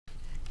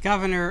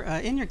Governor,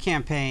 in your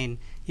campaign,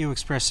 you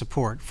expressed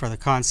support for the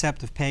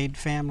concept of paid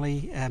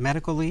family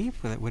medical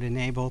leave that would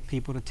enable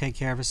people to take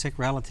care of a sick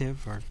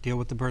relative or deal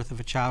with the birth of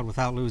a child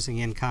without losing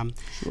income.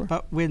 Sure.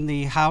 But when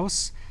the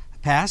House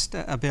passed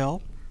a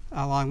bill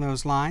along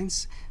those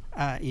lines,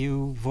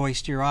 you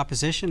voiced your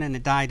opposition and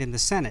it died in the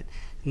Senate.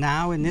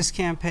 Now in this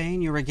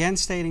campaign, you're again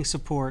stating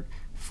support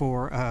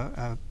for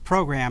a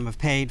program of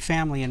paid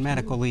family and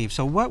medical leave.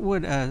 So what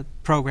would a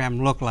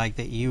program look like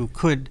that you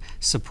could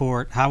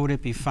support? How would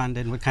it be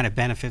funded? What kind of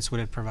benefits would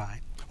it provide?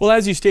 Well,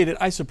 as you stated,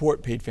 I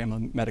support paid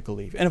family medical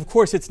leave. And of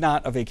course, it's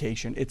not a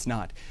vacation. It's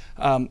not.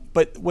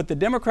 But what the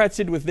Democrats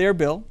did with their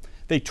bill,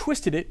 they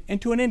twisted it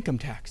into an income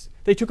tax.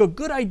 They took a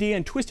good idea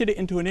and twisted it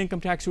into an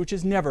income tax, which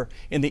is never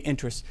in the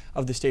interest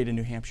of the state of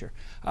New Hampshire.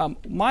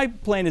 My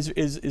plan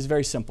is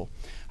very simple.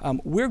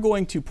 We're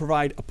going to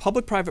provide a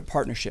public-private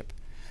partnership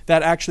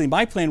that actually,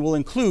 my plan will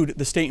include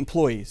the state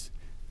employees.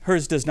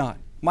 Hers does not.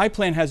 My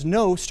plan has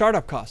no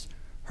startup costs.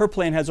 Her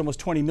plan has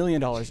almost $20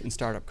 million in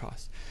startup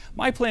costs.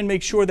 My plan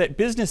makes sure that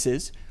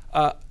businesses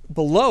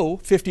below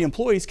 50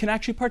 employees can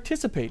actually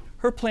participate.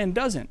 Her plan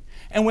doesn't.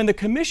 And when the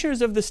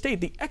commissioners of the state,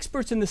 the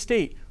experts in the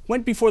state,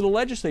 went before the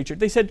legislature,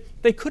 they said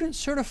they couldn't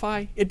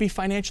certify it be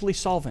financially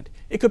solvent.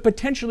 It could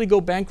potentially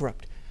go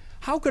bankrupt.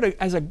 How could,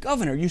 as a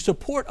governor, you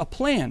support a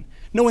plan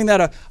knowing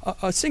that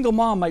a single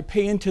mom might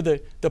pay into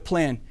the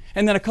plan,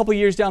 and then a couple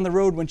years down the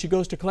road when she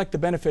goes to collect the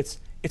benefits,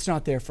 it's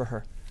not there for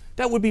her?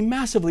 That would be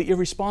massively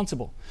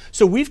irresponsible.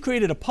 So we've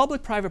created a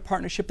public-private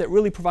partnership that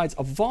really provides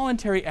a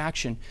voluntary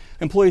action.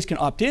 Employees can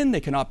opt in,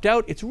 they can opt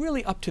out. It's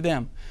really up to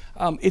them.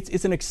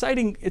 It's an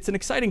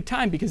exciting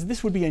time because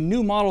this would be a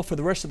new model for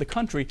the rest of the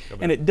country,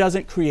 and it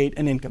doesn't create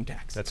an income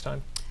tax. That's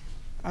time.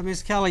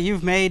 Ms. Kelly,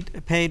 you've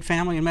made paid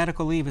family and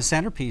medical leave a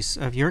centerpiece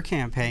of your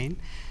campaign.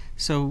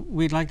 So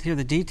we'd like to hear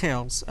the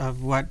details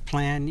of what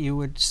plan you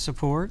would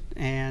support,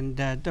 and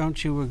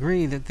don't you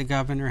agree that the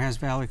governor has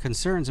valid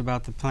concerns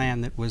about the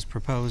plan that was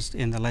proposed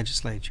in the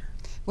legislature?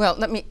 Well,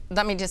 let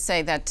me just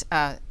say that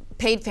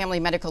paid family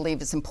medical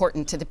leave is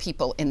important to the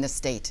people in the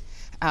state,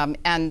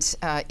 and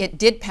it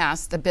did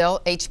pass. The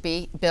bill,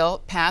 HB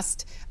bill,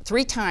 passed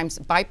 3 times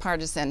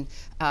bipartisan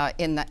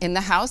in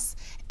the House,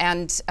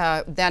 and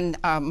then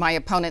my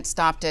opponent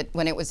stopped it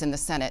when it was in the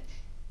Senate.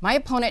 My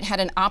opponent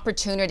had an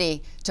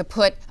opportunity to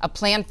put a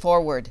plan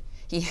forward.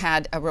 He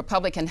had a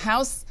Republican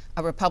House,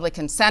 a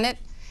Republican Senate,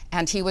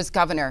 and he was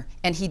governor,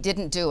 and he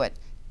didn't do it.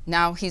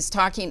 Now he's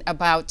talking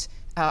about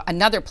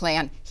another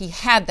plan. He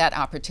had that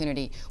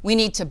opportunity. We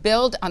need to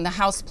build on the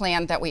House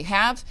plan that we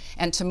have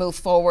and to move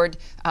forward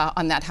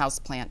on that House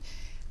plan.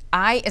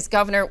 I, as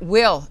governor,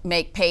 will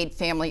make paid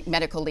family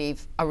medical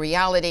leave a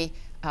reality.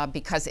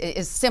 Because it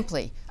is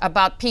simply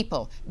about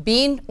people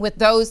being with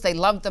those they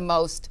love the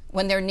most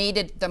when they're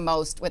needed the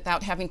most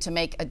without having to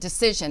make a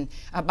decision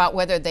about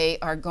whether they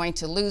are going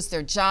to lose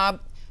their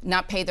job,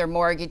 not pay their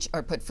mortgage,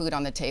 or put food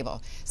on the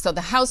table. So the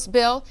House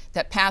bill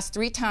that passed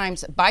 3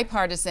 times,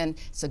 bipartisan,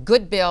 it's a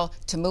good bill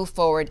to move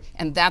forward,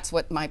 and that's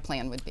what my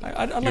plan would be.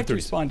 I'd like to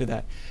respond to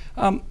that.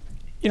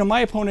 You know,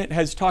 my opponent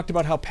has talked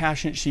about how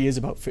passionate she is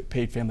about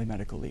paid family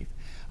medical leave.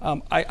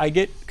 I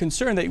get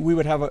concerned that we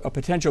would have a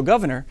potential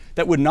governor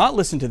that would not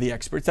listen to the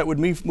experts, that would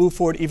move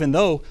forward even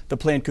though the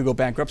plan could go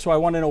bankrupt. So I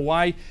want to know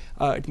why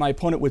my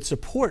opponent would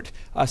support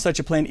such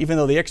a plan even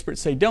though the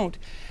experts say don't.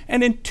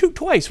 And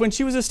twice, when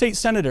she was a state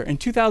senator in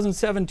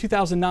 2007,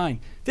 2009,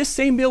 this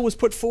same bill was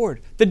put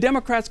forward. The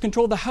Democrats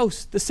controlled the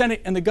House, the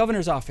Senate, and the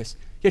governor's office,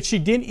 yet she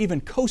didn't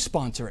even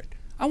co-sponsor it.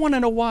 I want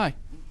to know why.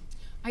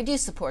 I do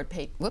support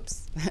paid.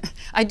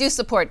 I do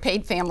support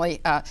paid family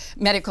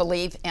medical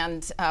leave,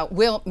 and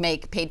will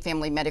make paid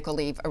family medical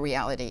leave a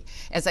reality.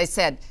 As I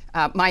said,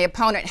 my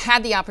opponent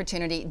had the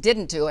opportunity,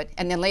 didn't do it,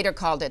 and then later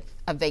called it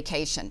a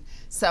vacation.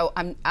 So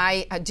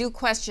I do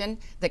question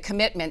the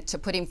commitment to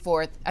putting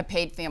forth a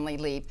paid family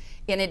leave,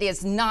 and it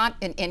is not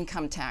an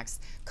income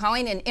tax.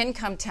 Calling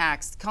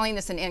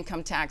this an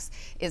income tax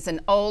is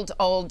an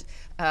old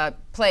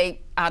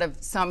play out of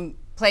some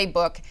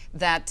playbook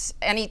that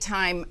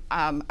anytime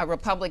a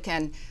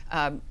Republican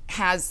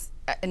has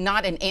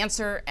not an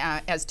answer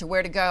as to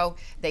where to go,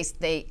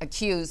 they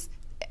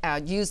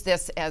use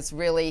this as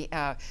really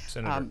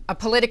a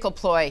political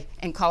ploy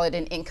and call it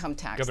an income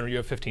tax. Governor, you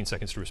have 15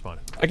 seconds to respond.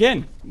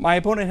 Again, my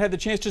opponent had the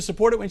chance to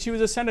support it when she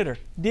was a senator.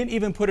 Didn't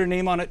even put her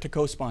name on it to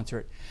co-sponsor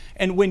it.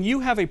 And when you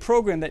have a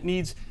program that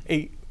needs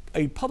a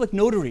public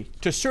notary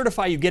to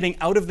certify you getting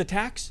out of the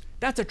tax,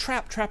 that's a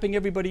trap, trapping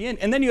everybody in.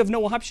 And then you have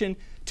no option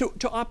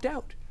to opt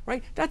out,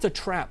 right? That's a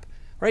trap,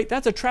 right?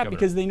 That's a trap, Governor,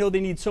 because they know they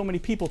need so many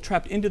people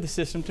trapped into the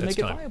system to make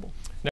it viable.